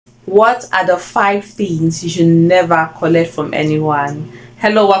What are the 5 things you should never collect from anyone?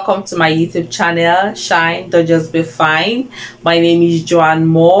 Hello, welcome to my YouTube channel, Shine, Don't Just Be Fine. My name is Joanne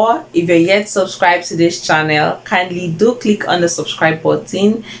Moore. If you're yet subscribed to this channel, kindly do click on the subscribe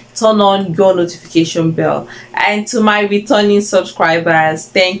button, turn on your notification bell. And to my returning subscribers,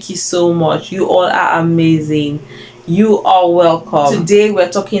 thank you so much. You all are amazing. You are welcome. Today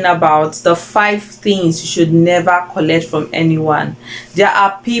we're talking about the 5 things you should never collect from anyone. There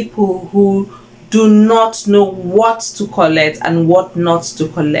are people who do not know what to collect and what not to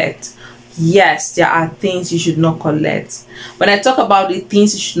collect. Yes, there are things you should not collect. When I talk about the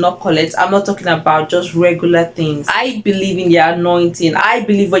things you should not collect, I'm not talking about just regular things. I believe in the anointing. I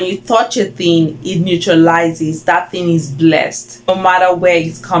believe when you touch a thing, it neutralizes. That thing is blessed, no matter where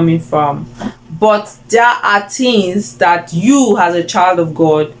it's coming from. But there are things that you, as a child of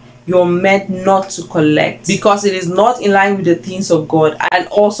God, you're meant not to collect because it is not in line with the things of God, and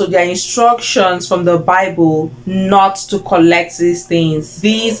also there are instructions from the Bible not to collect these things.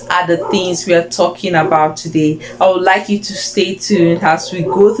 These are the things we are talking about today. I would like you to stay tuned as we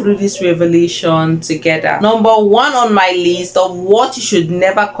go through this revelation together. Number 1 on my list of what you should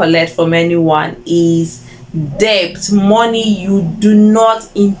never collect from anyone is debt, money you do not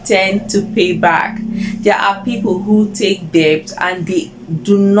intend to pay back. There are people who take debt and they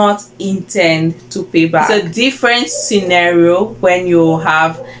do not intend to pay back. It's a different scenario when you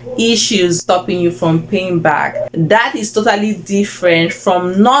have issues stopping you from paying back. That is totally different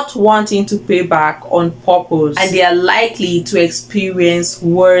from not wanting to pay back on purpose, and they are likely to experience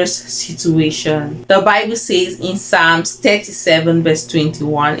worse situation. The Bible says in Psalms 37 verse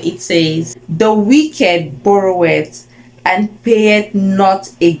 21, it says, "The wicked borroweth and payeth not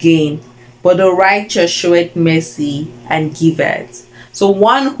again, but the righteous showeth mercy and giveth." So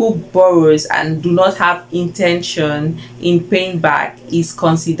one who borrows and do not have intention in paying back is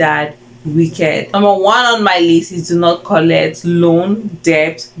considered wicked. Number 1 on my list is do not collect loan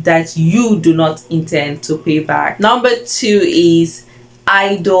debt that you do not intend to pay back. Number 2 is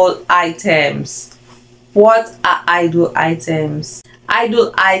idle items. What are idle items?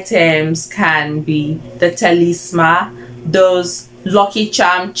 Idle items can be the talisman, those lucky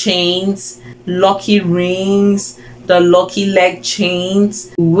charm chains, lucky rings, the lucky leg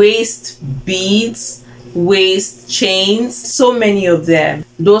chains, waist beads, waist chains, so many of them.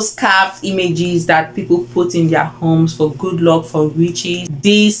 Those carved images that people put in their homes for good luck, for riches.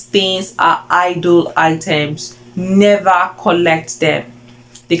 These things are idle items. Never collect them.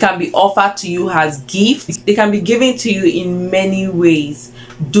 They can be offered to you as gifts. They can be given to you in many ways.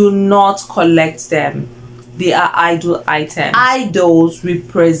 Do not collect them. They are idle items. Idols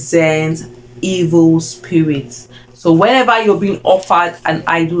represent evil spirits. So whenever you're being offered an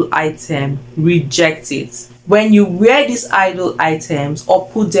idol item, reject it. When you wear these idol items or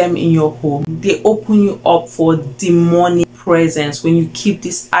put them in your home, they open you up for demonic presence. When you keep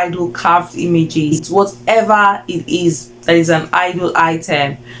these idol carved images, whatever it is that is an idol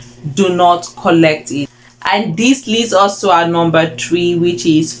item, do not collect it. And this leads us to our number 3, which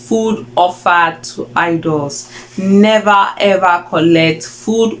is food offered to idols. Never ever collect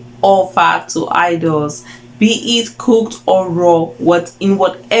food offered to idols. Be it cooked or raw, in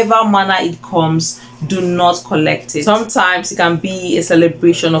whatever manner it comes, do not collect it. Sometimes it can be a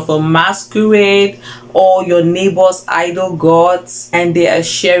celebration of a masquerade or your neighbor's idol gods, and they are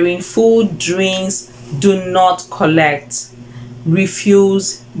sharing food, drinks. Do not collect.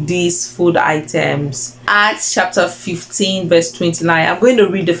 Refuse these food items. Acts chapter 15 verse 29. I'm going to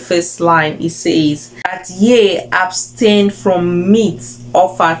read the first line. It says that ye abstain from meats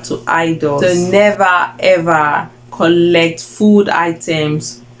offered to idols. So never ever collect food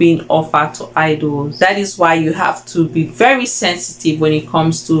items being offered to idols. That is why you have to be very sensitive when it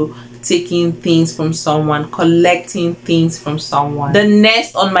comes to taking things from someone, collecting things from someone. The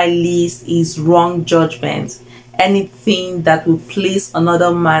next on my list is wrong judgment. Anything that will place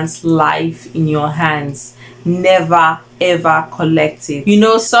another man's life in your hands, never ever collect it. You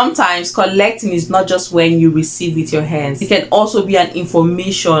know, sometimes collecting is not just when you receive with your hands. It can also be an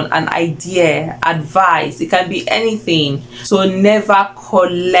information, an idea, advice. It can be anything. So never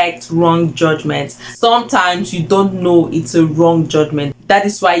collect wrong judgment. Sometimes you don't know it's a wrong judgment. That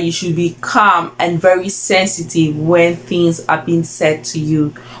is why you should be calm and very sensitive when things are being said to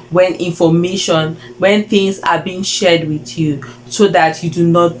you, when things are being shared with you, so that you do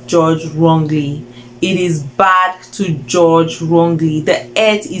not judge wrongly. It is bad to judge wrongly. The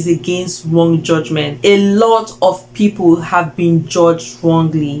earth is against wrong judgment. A lot of people have been judged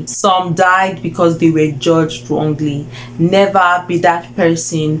wrongly. Some died because they were judged wrongly. Never be that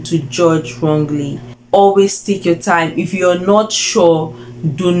person to judge wrongly. always take your time. If you're not sure,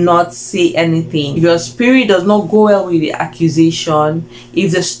 do not say anything. If your spirit does not go well with the accusation,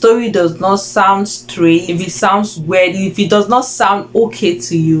 if the story does not sound straight, if it sounds weird, if it does not sound okay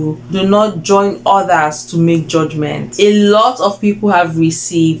to you, do not join others to make judgment. A lot of people have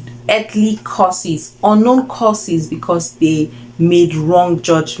received earthly curses, unknown curses, because they made wrong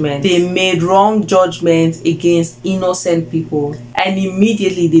judgment. They made wrong judgments against innocent people, and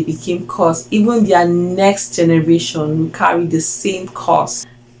immediately they became cursed. Even their next generation will carry the same curse.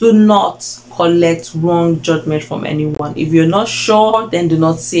 Do not collect wrong judgment from anyone. If you're not sure, then do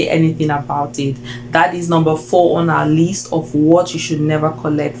not say anything about it. That is number 4 on our list of what you should never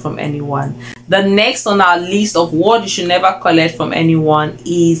collect from anyone. The next on our list of what you should never collect from anyone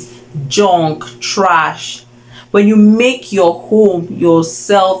is junk, trash. When you make your home,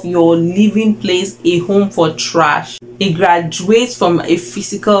 yourself, your living place a home for trash, it graduates from a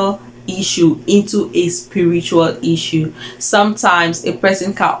physical issue into a spiritual issue. Sometimes a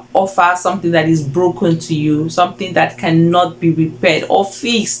person can offer something that is broken to you, something that cannot be repaired or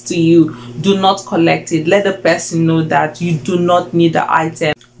fixed to you. Do not collect it. Let the person know that you do not need the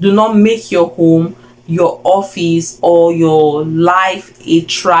item. Do not make your home, your office, or your life a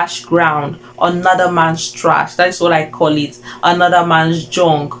trash ground, another man's trash. That is what I call it, another man's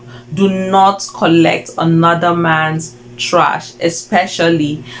junk. Do not collect another man's trash,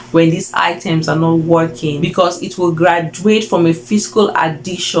 especially when these items are not working, because it will graduate from a physical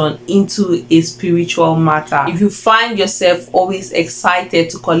addiction into a spiritual matter. If you find yourself always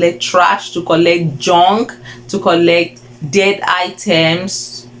excited to collect trash, to collect junk, to collect dead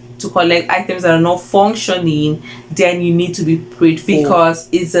items, to collect items that are not functioning, then you need to be prayed for, because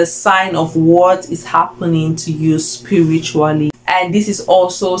it's a sign of what is happening to you spiritually. And this is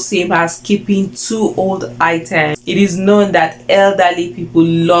also same as keeping too old items. It is known that elderly people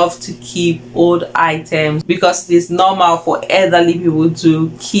love to keep old items because it is normal for elderly people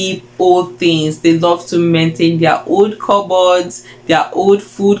to keep old things. They love to maintain their old cupboards, their old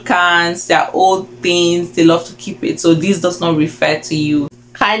food cans, their old things. They love to keep it. So this does not refer to you.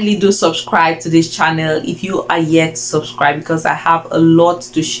 Kindly do subscribe to this channel if you are yet to subscribe, because I have a lot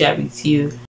to share with you.